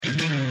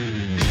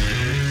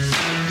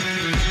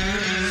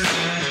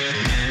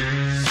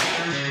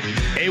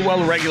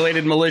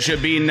well-regulated militia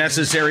being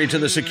necessary to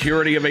the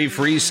security of a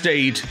free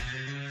state,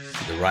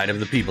 the right of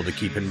the people to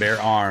keep and bear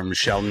arms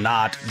shall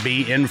not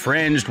be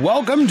infringed.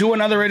 Welcome to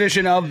another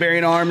edition of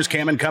Bearing Arms,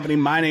 Cam and Company.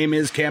 My name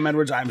is Cam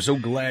Edwards. I'm so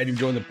glad you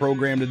joined the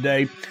program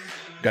today.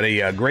 Got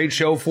a great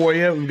show for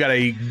you. We've got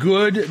a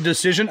good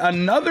decision,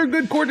 another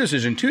good court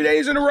decision, 2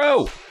 days in a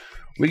row.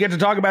 We get to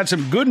talk about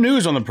some good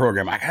news on the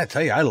program. I got to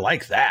tell you, I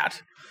like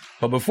that.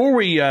 But before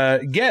we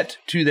get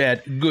to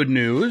that good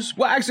news,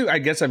 well, actually, I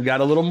guess I've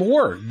got a little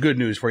more good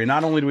news for you.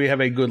 Not only do we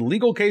have a good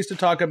legal case to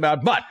talk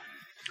about, but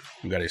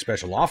we've got a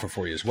special offer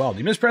for you as well. Do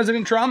you miss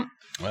President Trump?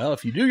 Well,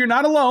 if you do, you're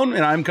not alone,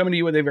 and I'm coming to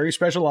you with a very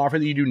special offer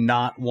that you do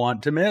not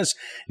want to miss.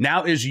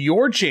 Now is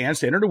your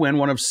chance to enter to win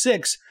one of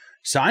 6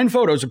 signed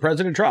photos of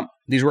President Trump.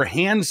 These were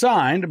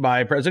hand-signed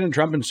by President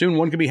Trump, and soon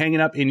one could be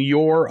hanging up in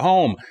your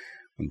home.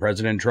 When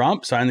President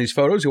Trump signed these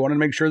photos, he wanted to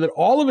make sure that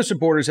all of his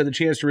supporters had the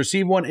chance to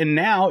receive one, and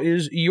now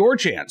is your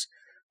chance.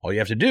 All you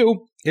have to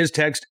do is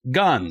text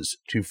GUNS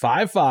to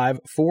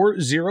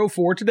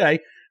 55404 today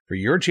for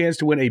your chance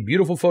to win a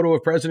beautiful photo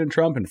of President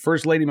Trump and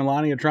First Lady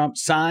Melania Trump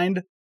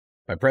signed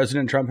by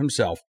President Trump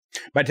himself.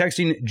 By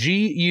texting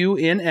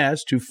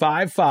GUNS to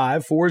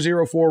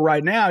 55404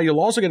 right now, you'll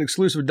also get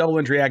exclusive double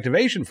entry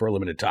activation for a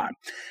limited time.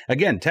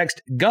 Again,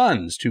 text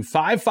GUNS to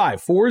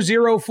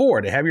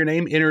 55404 to have your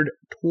name entered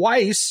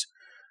twice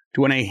to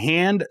win a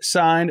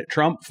hand-signed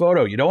Trump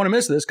photo. You don't want to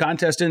miss this.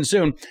 Contest ends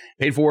soon.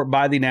 Paid for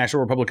by the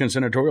National Republican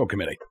Senatorial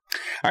Committee.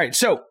 All right,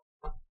 so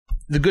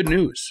the good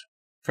news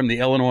from the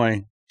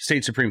Illinois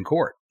State Supreme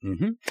Court.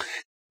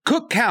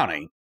 Cook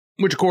County,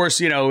 which, of course,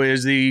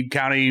 is the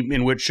county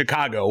in which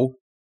Chicago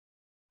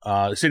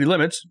city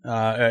limits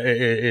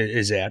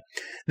is at.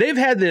 They've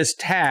had this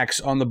tax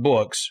on the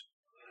books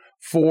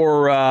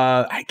for,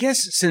 I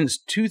guess, since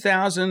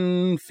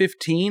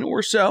 2015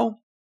 or so.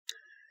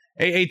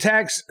 A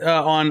tax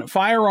on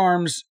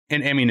firearms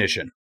and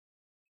ammunition.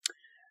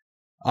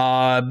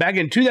 Back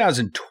in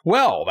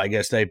 2012, I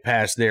guess they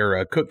passed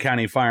their Cook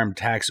County Firearm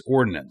Tax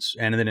Ordinance.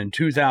 And then in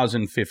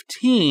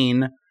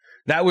 2015,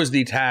 that was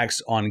the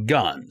tax on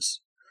guns.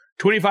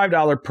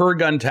 $25 per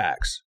gun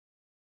tax,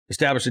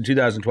 established in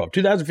 2012.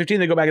 2015,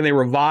 they go back and they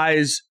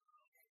revise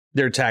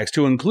their tax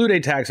to include a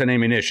tax on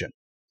ammunition.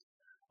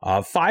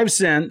 5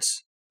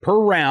 cents per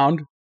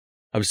round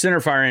of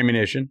centerfire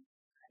ammunition,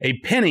 a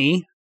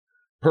penny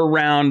per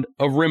round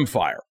of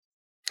rimfire.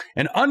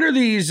 And under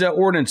these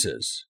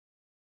ordinances,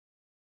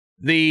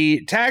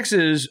 the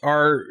taxes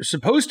are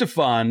supposed to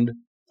fund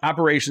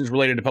operations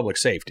related to public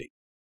safety.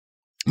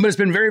 But it's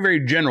been very,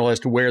 very general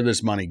as to where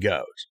this money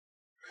goes.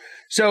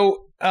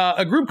 So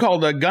a group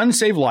called Gun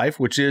Save Life,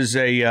 which is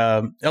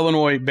a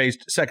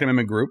Illinois-based Second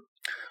Amendment group,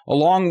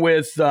 along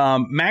with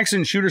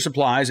Maxson Shooter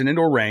Supplies and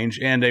Indoor Range,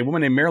 and a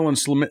woman named Marilyn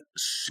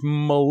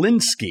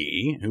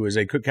Smolinski, who is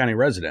a Cook County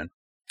resident,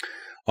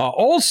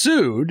 all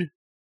sued,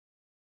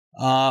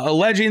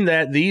 alleging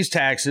that these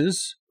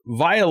taxes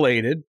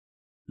violated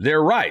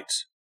their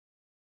rights.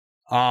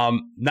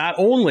 Not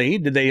only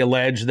did they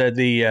allege that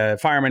the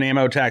firearm and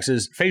ammo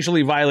taxes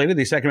facially violated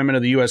the Second Amendment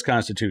of the U.S.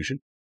 Constitution,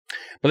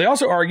 but they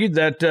also argued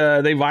that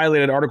they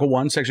violated Article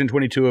 1, Section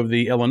 22 of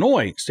the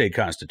Illinois State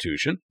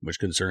Constitution, which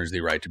concerns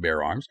the right to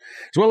bear arms,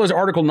 as well as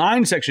Article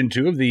 9, Section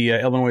 2 of the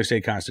Illinois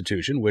State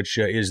Constitution, which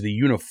is the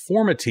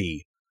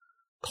Uniformity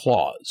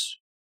Clause.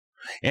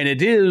 And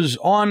it is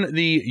on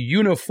the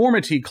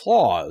Uniformity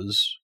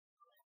Clause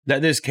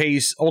that this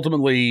case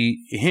ultimately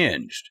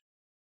hinged.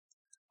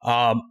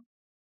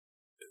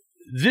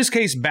 This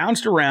case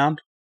bounced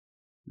around.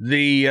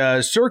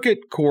 The circuit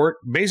court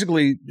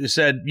basically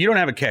said, you don't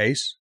have a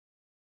case.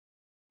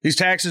 These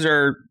taxes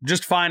are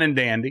just fine and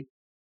dandy.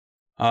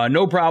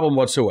 No problem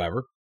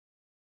whatsoever.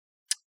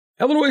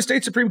 Illinois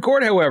State Supreme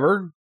Court,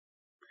 however,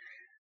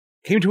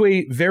 came to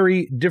a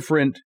very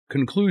different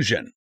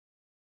conclusion.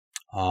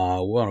 I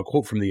want to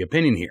quote from the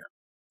opinion here.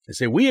 They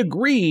say, we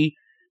agree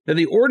that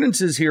the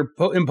ordinances here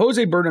impose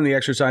a burden on the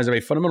exercise of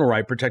a fundamental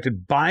right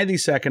protected by the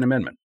Second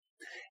Amendment.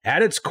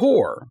 At its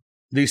core,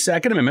 the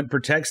Second Amendment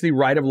protects the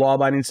right of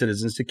law-abiding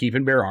citizens to keep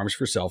and bear arms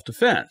for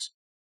self-defense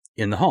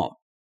in the home.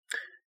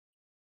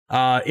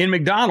 In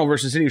McDonald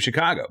versus City of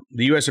Chicago,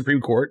 the U.S.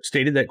 Supreme Court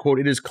stated that, quote,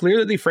 it is clear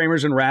that the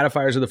framers and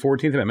ratifiers of the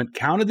 14th Amendment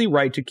counted the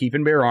right to keep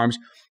and bear arms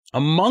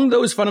among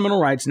those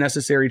fundamental rights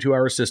necessary to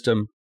our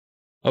system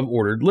of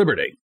ordered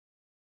liberty.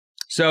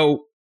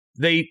 So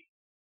they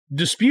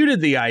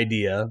disputed the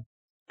idea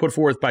put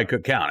forth by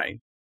Cook County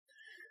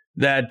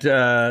that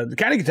the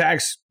county can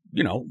tax,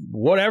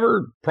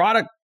 whatever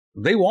product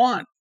they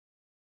want,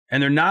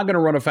 and they're not going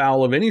to run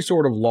afoul of any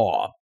sort of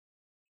law.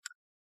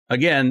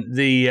 Again,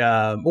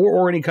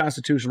 or any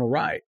constitutional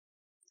right.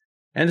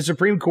 And the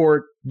Supreme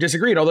Court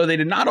disagreed, although they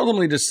did not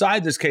ultimately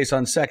decide this case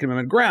on Second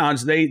Amendment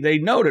grounds. They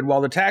noted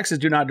while the taxes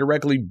do not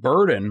directly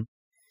burden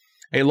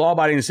a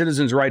law-abiding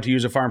citizen's right to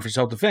use a firearm for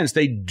self-defense,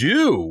 they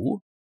do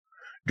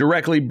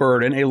directly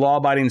burden a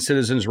law-abiding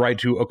citizen's right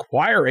to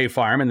acquire a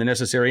firearm and the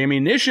necessary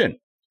ammunition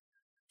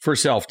for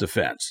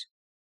self-defense.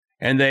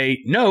 And they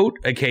note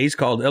a case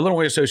called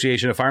Illinois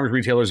Association of Firearms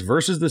Retailers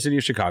versus the City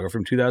of Chicago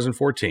from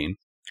 2014,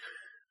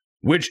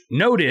 which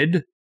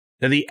noted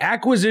that the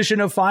acquisition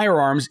of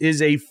firearms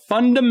is a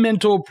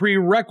fundamental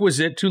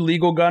prerequisite to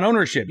legal gun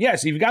ownership.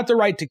 Yes, you've got the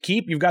right to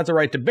keep, you've got the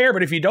right to bear,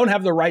 but if you don't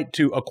have the right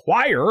to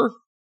acquire,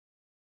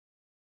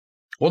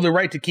 well, the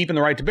right to keep and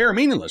the right to bear are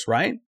meaningless,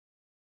 right?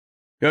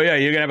 Oh, yeah,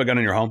 you can have a gun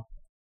in your home.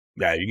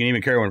 Yeah, you can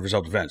even carry one for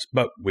self-defense,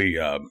 but we're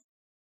not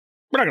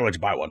going to let you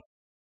buy one.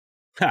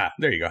 Ha,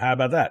 there you go. How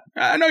about that?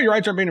 I know your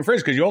rights aren't being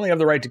infringed because you only have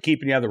the right to keep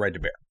and you have the right to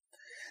bear.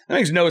 That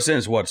makes no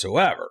sense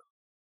whatsoever.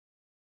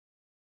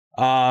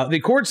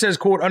 The court says,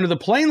 quote, under the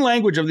plain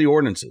language of the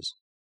ordinances,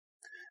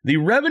 the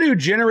revenue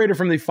generated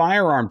from the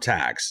firearm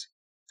tax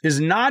is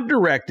not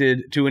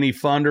directed to any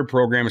fund or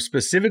program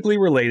specifically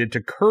related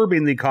to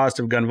curbing the cost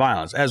of gun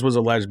violence, as was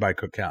alleged by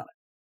Cook County.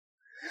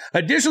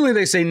 Additionally,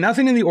 they say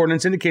nothing in the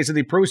ordinance indicates that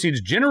the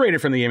proceeds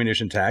generated from the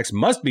ammunition tax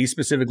must be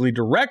specifically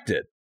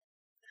directed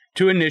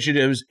to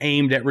initiatives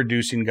aimed at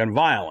reducing gun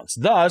violence.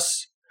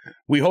 Thus,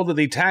 we hold that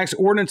the tax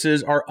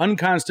ordinances are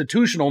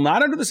unconstitutional,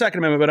 not under the Second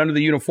Amendment, but under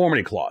the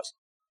Uniformity Clause.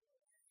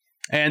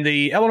 And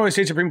the Illinois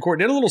State Supreme Court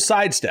did a little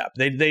sidestep.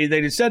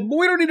 They said, well,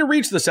 we don't need to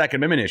reach the Second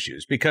Amendment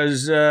issues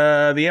because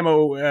the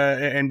ammo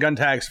and gun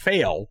tax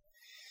fail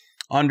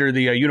under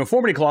the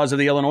Uniformity Clause of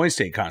the Illinois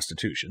State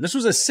Constitution. This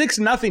was a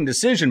 6-0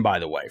 decision, by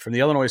the way, from the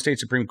Illinois State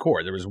Supreme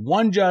Court. There was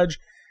one judge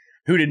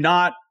who did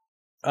not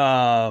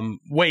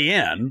weigh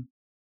in,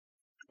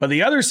 but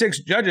the other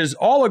 6 judges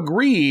all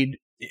agreed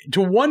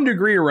to one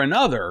degree or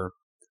another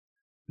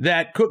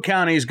that Cook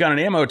County's gun and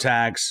ammo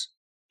tax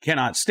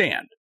cannot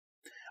stand.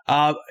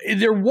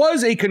 There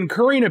was a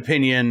concurring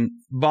opinion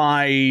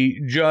by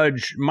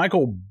Judge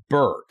Michael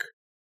Burke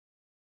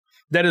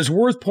that is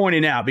worth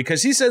pointing out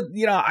because he said,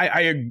 you know,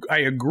 I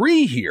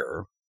agree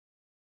here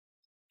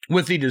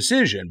with the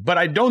decision, but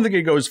I don't think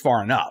it goes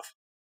far enough.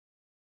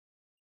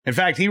 In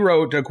fact, he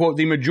wrote, quote,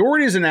 the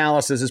majority's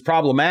analysis is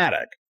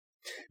problematic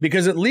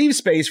because it leaves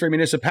space for a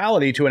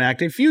municipality to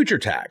enact a future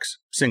tax,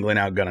 singling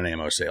out gun and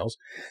ammo sales,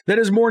 that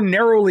is more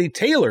narrowly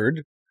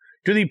tailored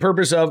to the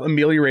purpose of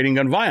ameliorating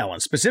gun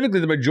violence. Specifically,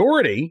 the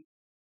majority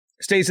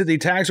states that the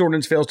tax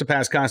ordinance fails to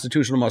pass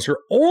constitutional muster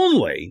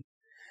only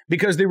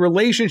because the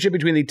relationship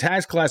between the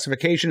tax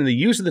classification and the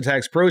use of the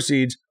tax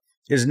proceeds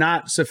is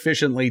not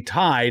sufficiently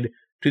tied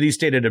to the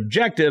stated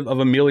objective of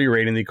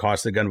ameliorating the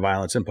cost that gun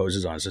violence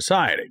imposes on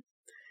society.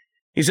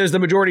 He says the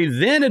majority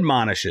then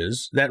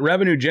admonishes that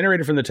revenue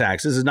generated from the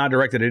taxes is not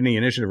directed at any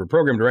initiative or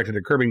program directed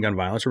at curbing gun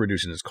violence or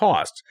reducing its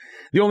costs.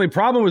 The only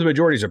problem with the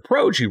majority's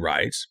approach, he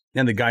writes,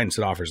 and the guidance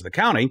it offers the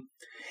county,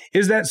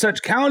 is that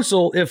such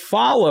counsel, if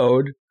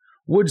followed,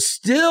 would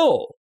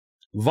still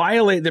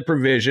violate the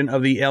provision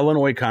of the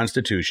Illinois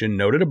Constitution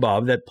noted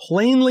above that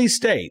plainly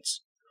states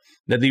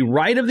that the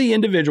right of the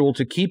individual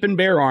to keep and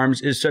bear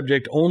arms is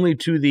subject only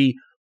to the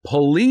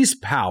police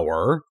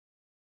power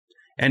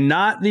and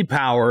not the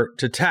power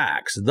to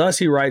tax. Thus,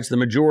 he writes, the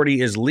majority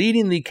is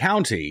leading the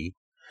county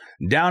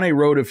down a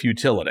road of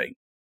futility.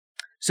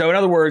 So, in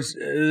other words,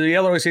 the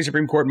Illinois State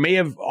Supreme Court may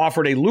have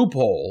offered a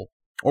loophole,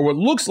 or what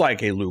looks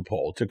like a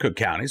loophole, to Cook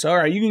County. So, all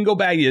right, you can go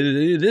back.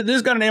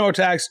 This gun and ammo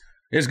tax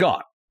is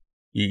gone.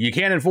 You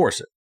can't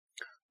enforce it.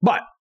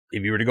 But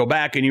if you were to go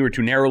back and you were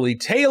to narrowly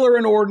tailor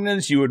an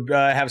ordinance, you would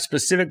have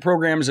specific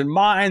programs in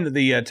mind that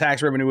the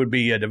tax revenue would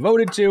be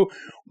devoted to.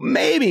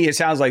 Maybe, it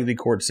sounds like the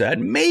court said,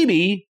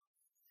 maybe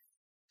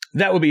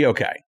that would be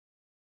okay.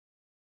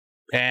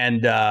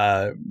 And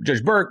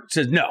Judge Burke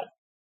says, no,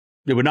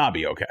 it would not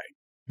be okay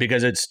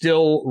because it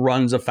still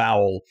runs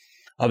afoul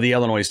of the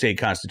Illinois State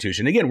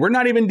Constitution. Again, we're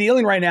not even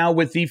dealing right now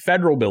with the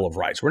Federal Bill of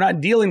Rights. We're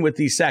not dealing with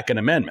the Second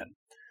Amendment.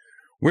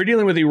 We're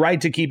dealing with the right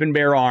to keep and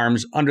bear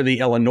arms under the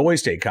Illinois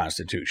State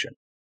Constitution.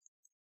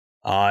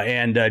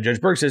 And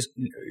Judge Burke says,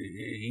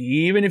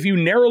 even if you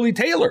narrowly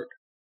tailored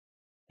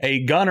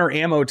a gun or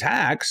ammo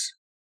tax,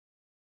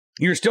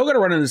 you're still going to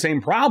run into the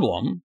same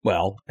problem.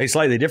 Well, a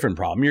slightly different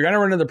problem. You're going to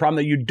run into the problem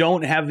that you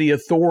don't have the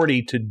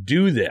authority to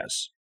do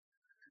this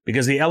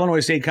because the Illinois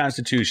State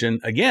Constitution,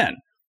 again,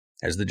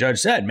 as the judge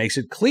said, makes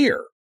it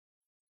clear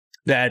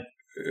that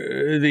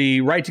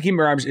the right to keep and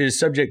bear arms is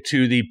subject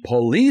to the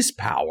police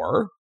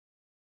power,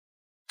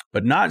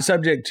 but not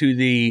subject to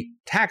the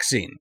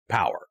taxing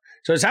power.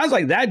 So it sounds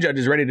like that judge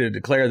is ready to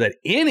declare that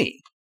any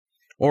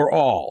or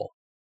all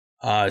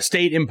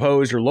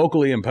state-imposed or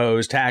locally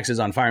imposed taxes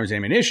on firearms and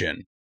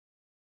ammunition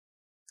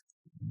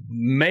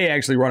may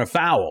actually run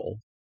afoul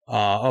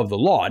of the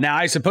law. Now,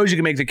 I suppose you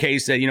can make the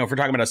case that, if we're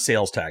talking about a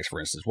sales tax, for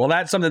instance, well,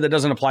 that's something that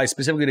doesn't apply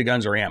specifically to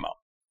guns or ammo,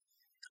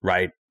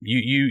 right?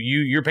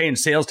 You're paying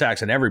sales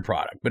tax on every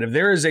product. But if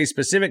there is a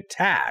specific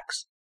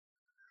tax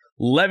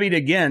levied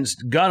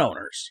against gun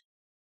owners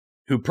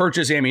who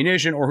purchase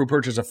ammunition or who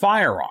purchase a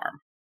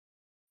firearm,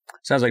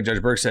 sounds like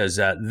Judge Burke says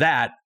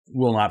that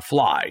will not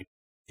fly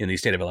in the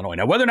state of Illinois.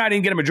 Now, whether or not he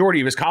can get a majority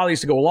of his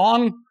colleagues to go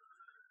along,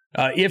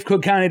 if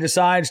Cook County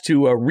decides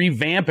to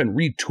revamp and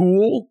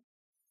retool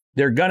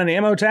their gun and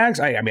ammo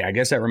tax, I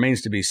guess that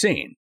remains to be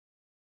seen.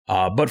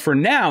 But for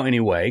now,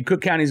 anyway,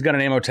 Cook County's gun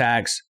and ammo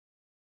tax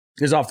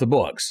is off the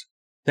books,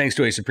 thanks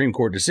to a Supreme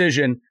Court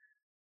decision.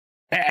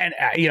 And,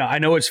 I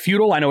know it's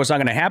futile. I know it's not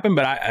going to happen,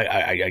 but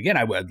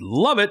I would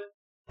love it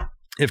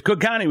if Cook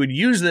County would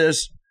use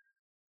this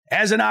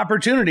as an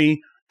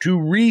opportunity to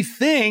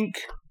rethink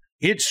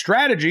its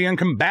strategy on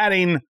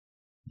combating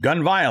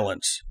gun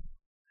violence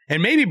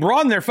and maybe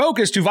broaden their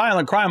focus to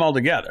violent crime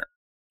altogether.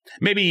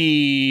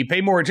 Maybe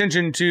pay more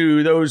attention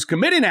to those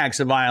committing acts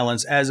of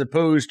violence as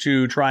opposed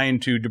to trying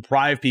to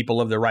deprive people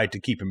of their right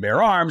to keep and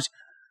bear arms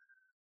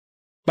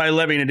by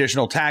levying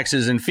additional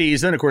taxes and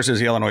fees. Then, of course, there's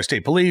the Illinois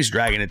State Police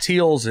dragging its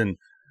heels in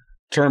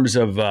terms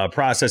of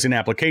processing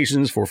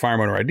applications for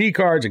firearm owner ID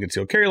cards and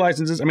concealed carry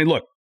licenses. I mean,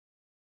 look,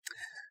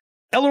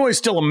 Illinois is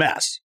still a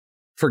mess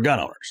for gun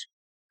owners,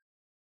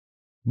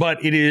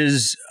 but it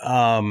is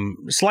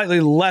slightly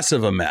less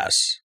of a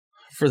mess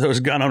for those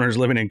gun owners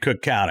living in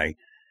Cook County,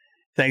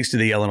 thanks to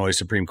the Illinois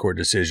Supreme Court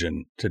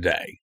decision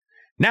today.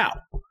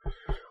 Now,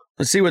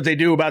 let's see what they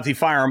do about the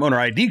firearm owner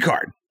ID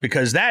card,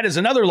 because that is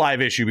another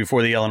live issue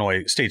before the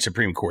Illinois State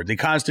Supreme Court. The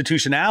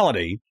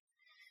constitutionality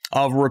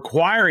of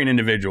requiring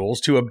individuals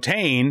to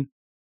obtain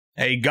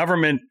a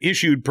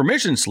government-issued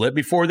permission slip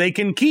before they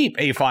can keep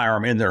a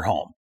firearm in their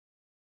home.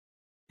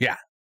 Yeah,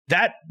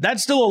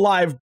 that's still a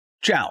live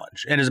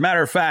challenge. And as a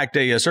matter of fact,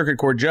 a circuit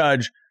court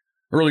judge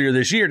earlier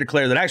this year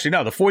declared that actually,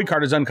 no, the FOID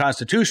card is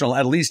unconstitutional,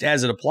 at least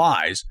as it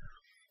applies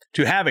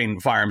to having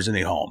firearms in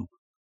the home.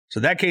 So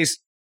that case,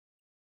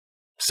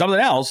 something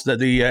else that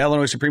the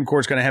Illinois Supreme Court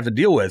is going to have to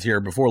deal with here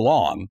before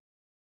long.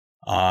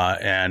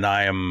 And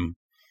I am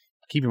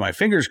keeping my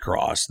fingers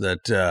crossed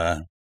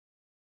that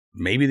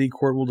maybe the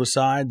court will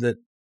decide that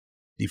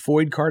the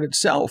FOID card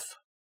itself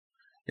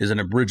is an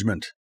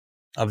abridgment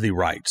of the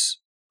rights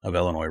of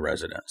Illinois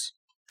residents.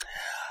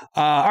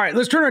 All right,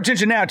 let's turn our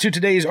attention now to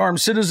today's Armed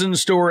Citizen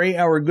story,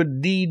 our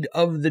good deed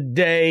of the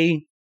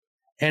day,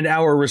 and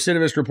our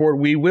recidivist report.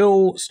 We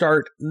will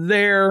start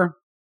there.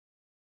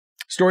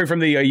 Story from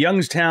the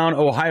Youngstown,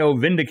 Ohio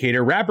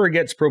Vindicator. Rapper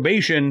gets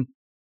probation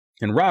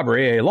in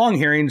robbery. A long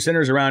hearing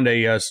centers around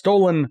a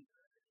stolen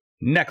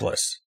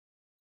necklace.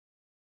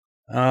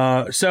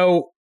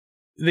 So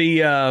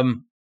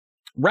the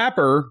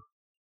rapper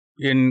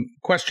in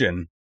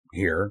question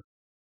here,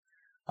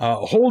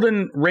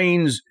 Holden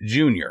Raines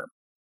Jr.,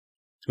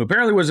 who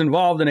apparently was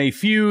involved in a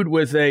feud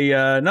with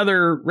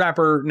another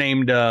rapper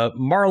named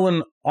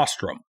Marlon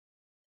Ostrom.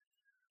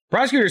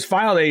 Prosecutors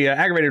filed a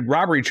aggravated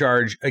robbery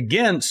charge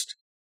against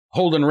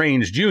Holden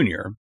Raines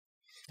Jr.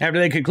 after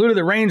they concluded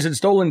that Raines had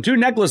stolen 2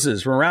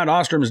 necklaces from around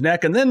Ostrom's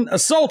neck and then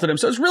assaulted him.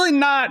 So it's really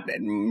not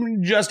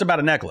just about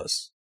a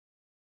necklace.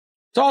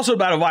 It's also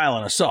about a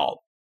violent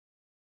assault.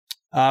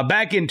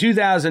 Back in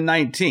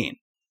 2019.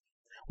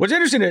 What's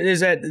interesting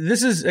is that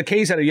this is a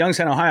case out of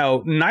Youngstown,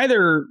 Ohio.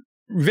 Neither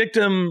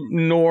victim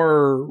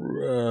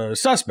nor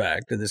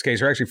suspect in this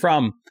case are actually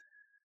from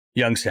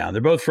Youngstown.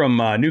 They're both from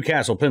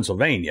Newcastle,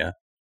 Pennsylvania.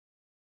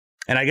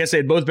 And I guess they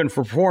had both been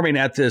performing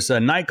at this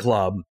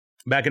nightclub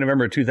back in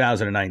November of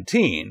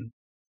 2019.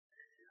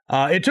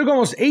 It took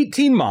almost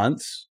 18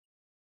 months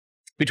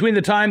between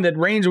the time that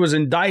Raines was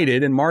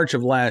indicted in March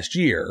of last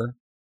year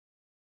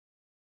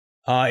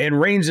and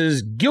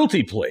Raines'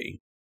 guilty plea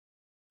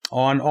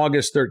on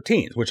August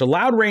 13th, which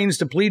allowed Raines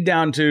to plead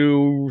down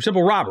to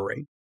simple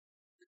robbery,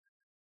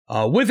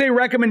 with a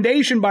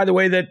recommendation, by the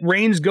way, that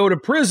Raines go to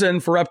prison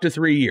for up to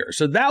 3 years.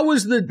 So that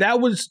was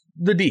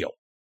the deal.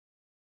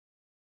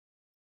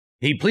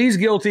 He pleads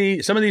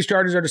guilty. Some of these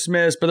charges are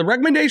dismissed, but the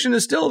recommendation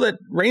is still that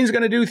Raines is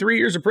going to do 3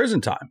 years of prison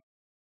time.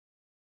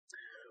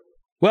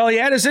 Well, he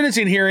had a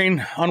sentencing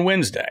hearing on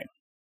Wednesday,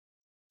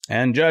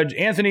 and Judge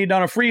Anthony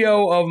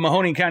Donofrio of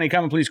Mahoning County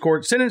Common Pleas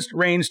Court sentenced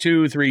Raines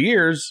to 3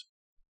 years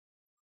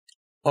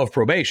of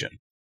probation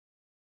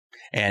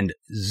and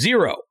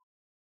 0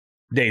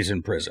 days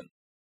in prison.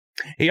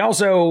 He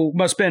also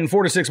must spend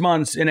 4 to 6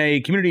 months in a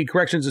Community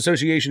Corrections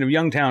Association of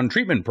Youngstown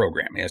treatment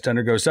program. He has to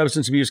undergo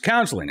substance abuse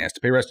counseling. He has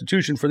to pay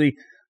restitution for the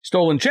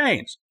stolen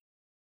chains.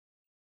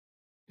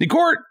 The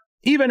court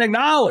even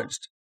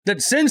acknowledged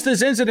that since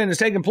this incident has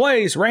taken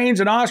place, Raines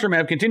and Ostrom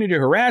have continued to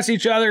harass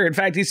each other. In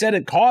fact, he said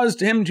it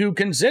caused him to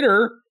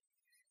consider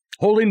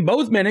holding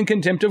both men in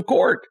contempt of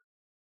court.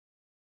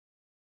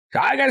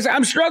 I gotta say,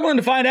 I'm struggling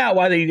to find out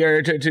why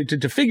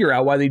to figure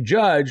out why the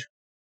judge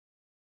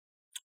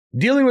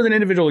dealing with an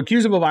individual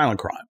accused of a violent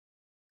crime,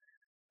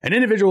 an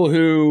individual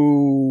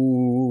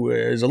who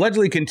has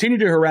allegedly continued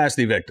to harass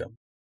the victim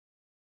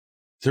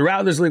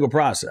throughout this legal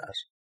process,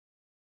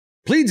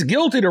 pleads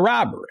guilty to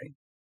robbery.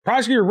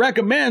 Prosecutor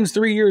recommends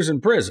 3 years in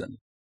prison.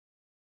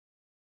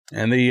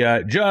 And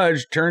the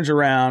judge turns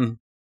around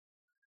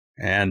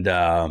and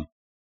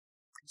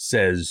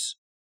says,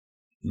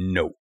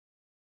 no,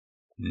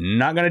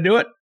 not going to do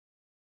it.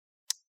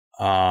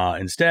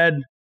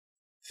 Instead,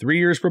 3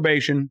 years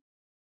probation.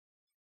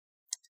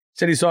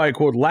 Said he saw a,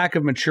 quote, lack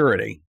of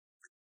maturity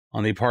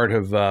on the part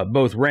of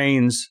both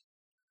Raines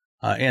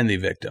and the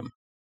victim.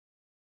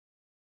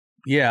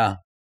 Yeah,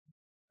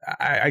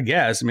 I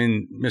guess. I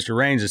mean, Mr.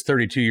 Raines is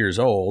 32 years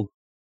old.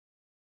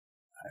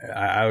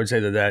 I would say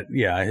that,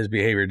 his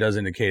behavior does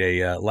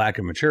indicate a lack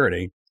of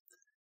maturity.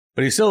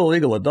 But he's still a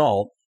legal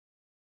adult.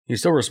 He's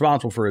still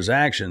responsible for his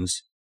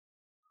actions,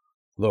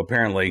 though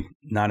apparently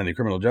not in the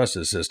criminal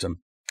justice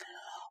system.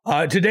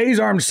 Today's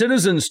armed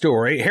citizen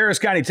story, Harris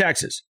County,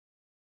 Texas,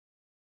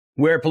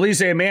 where police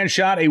say a man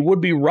shot a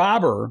would-be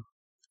robber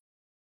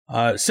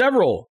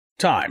several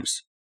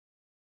times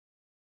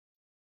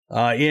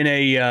in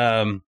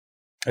a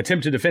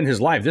attempt to defend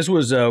his life. This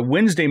was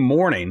Wednesday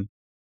morning,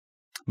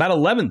 about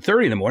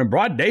 11:30 in the morning,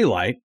 broad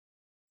daylight.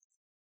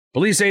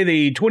 Police say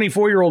the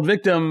 24-year-old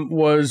victim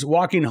was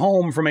walking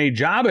home from a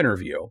job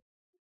interview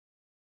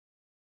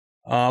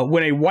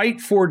when a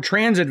white Ford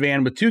Transit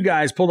van with two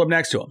guys pulled up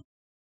next to him.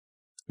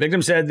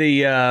 Victim said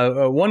the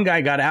one guy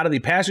got out of the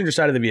passenger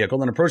side of the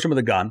vehicle and approached him with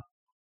a gun.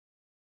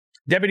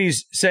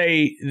 Deputies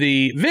say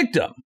the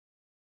victim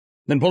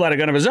then pulled out a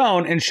gun of his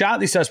own and shot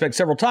the suspect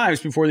several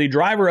times before the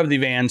driver of the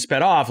van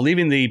sped off,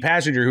 leaving the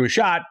passenger who was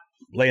shot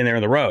laying there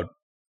in the road.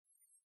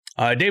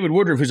 David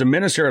Woodruff, who's a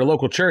minister at a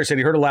local church, said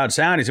he heard a loud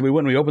sound. He said,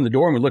 we opened the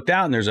door and we looked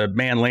out and there's a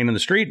man laying in the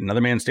street,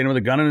 another man standing with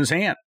a gun in his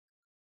hand.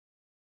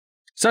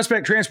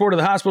 Suspect transported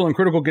to the hospital in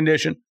critical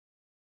condition.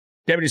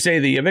 Deputies say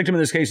the victim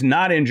in this case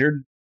not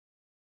injured.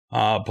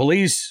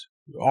 Police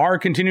are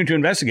continuing to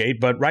investigate,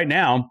 but right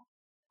now,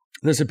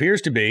 this appears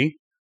to be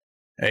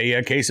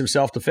a case of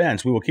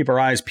self-defense. We will keep our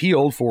eyes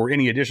peeled for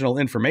any additional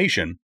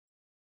information.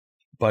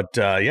 But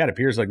it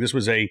appears like this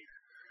was a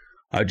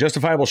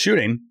justifiable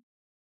shooting.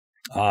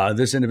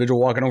 This individual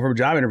walking home from a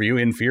job interview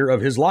in fear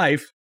of his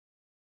life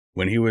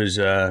when he was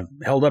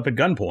held up at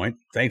gunpoint,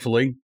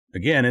 thankfully,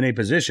 again, in a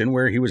position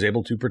where he was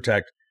able to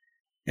protect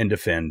and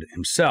defend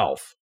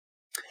himself.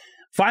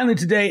 Finally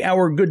today,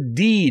 our good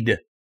deed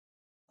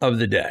of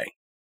the day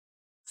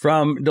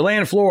from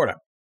DeLand, Florida,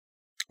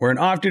 where an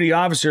off-duty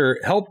officer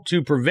helped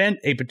to prevent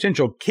a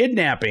potential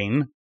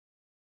kidnapping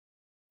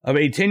of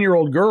a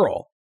 10-year-old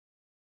girl.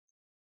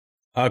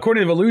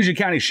 According to the Volusia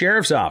County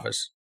Sheriff's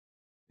Office,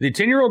 the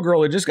 10-year-old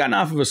girl had just gotten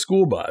off of a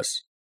school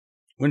bus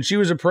when she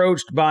was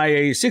approached by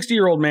a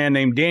 60-year-old man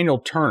named Daniel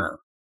Turner.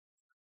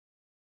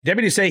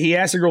 Deputies say he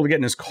asked the girl to get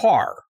in his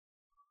car,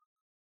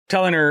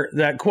 telling her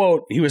that,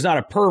 quote, he was not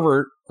a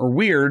pervert or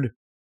weird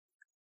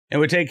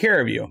and would take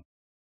care of you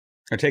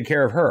or take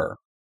care of her,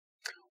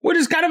 which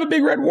is kind of a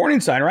big red warning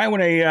sign, right? When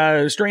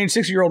a strange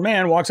 60-year-old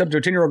man walks up to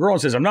a 10-year-old girl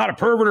and says, I'm not a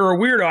pervert or a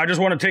weirdo, I just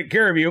want to take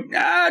care of you.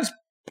 It's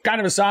kind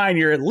of a sign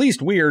you're at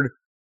least weird,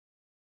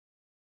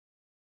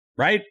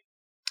 right?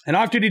 An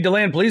off-duty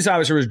DeLand police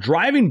officer was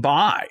driving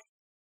by,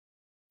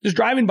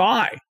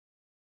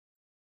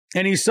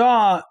 and he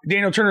saw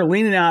Daniel Turner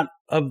leaning out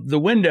of the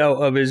window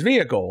of his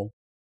vehicle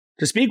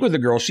to speak with the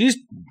girl. She's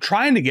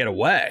trying to get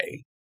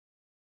away.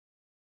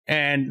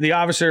 And the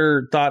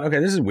officer thought, okay,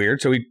 this is weird.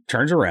 So he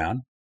turns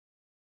around.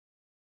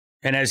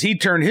 And as he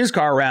turned his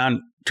car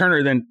around,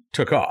 Turner then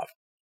took off.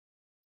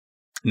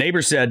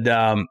 Neighbor said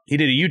he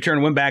did a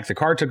U-turn, went back, the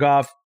car took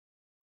off.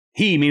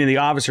 He, meaning the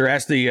officer,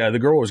 asked the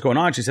girl what was going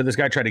on. She said, this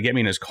guy tried to get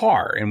me in his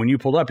car. And when you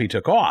pulled up, he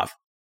took off.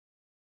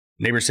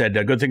 Neighbor said,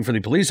 good thing for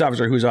the police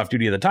officer who was off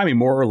duty at the time, he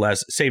more or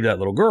less saved that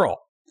little girl.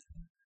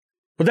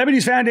 But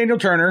deputies found Daniel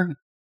Turner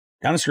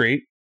down the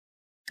street.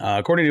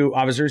 According to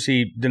officers,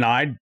 he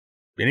denied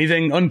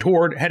anything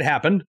untoward had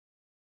happened.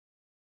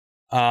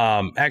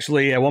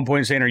 Actually, at one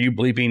point saying, are you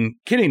bleeping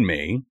kidding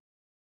me?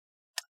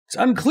 It's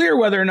unclear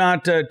whether or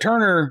not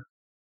Turner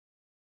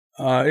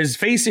is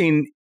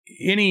facing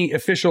any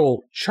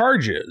official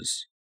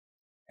charges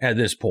at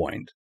this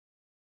point.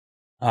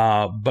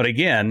 But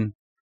again,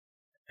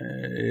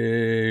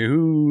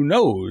 who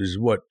knows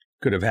what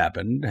could have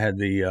happened had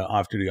the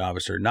off-duty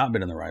officer not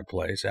been in the right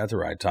place at the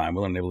right time,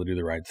 willing and able to do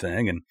the right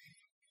thing. And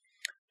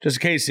just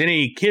in case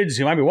any kids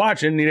who might be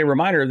watching need a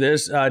reminder of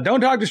this,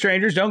 don't talk to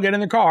strangers, don't get in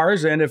their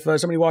cars. And if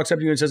somebody walks up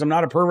to you and says, I'm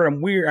not a pervert,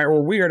 I'm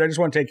weird, I just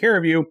want to take care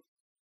of you,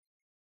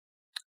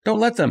 don't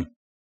let them.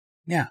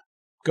 Yeah,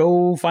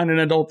 go find an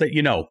adult that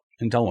you know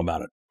and tell them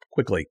about it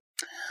quickly.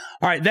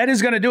 All right, that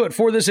is going to do it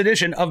for this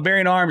edition of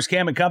Bearing Arms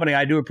Cam and Company.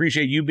 I do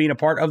appreciate you being a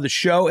part of the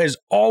show as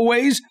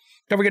always.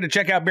 Don't forget to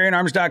check out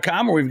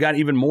BearingArms.com, where we've got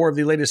even more of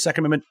the latest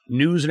Second Amendment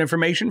news and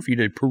information for you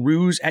to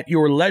peruse at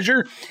your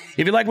leisure.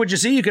 If you like what you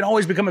see, you can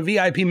always become a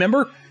VIP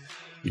member.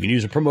 You can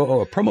use a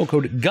promo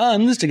code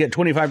GUNS to get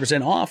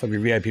 25% off of your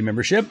VIP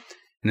membership.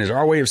 And as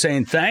our way of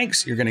saying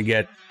thanks, you're going to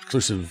get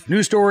exclusive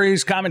news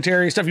stories,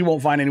 commentary, stuff you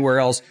won't find anywhere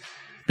else,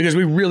 because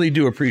we really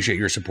do appreciate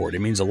your support. It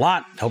means a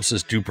lot. It helps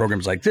us do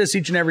programs like this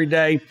each and every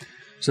day.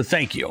 So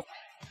thank you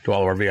to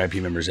all of our VIP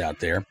members out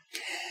there.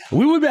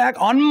 We will be back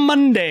on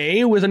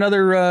Monday with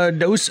another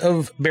dose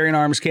of Bearing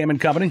Arms Cam and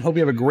Company. Hope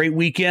you have a great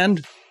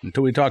weekend.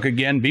 Until we talk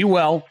again, be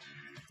well,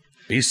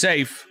 be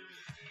safe,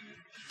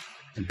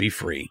 and be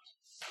free.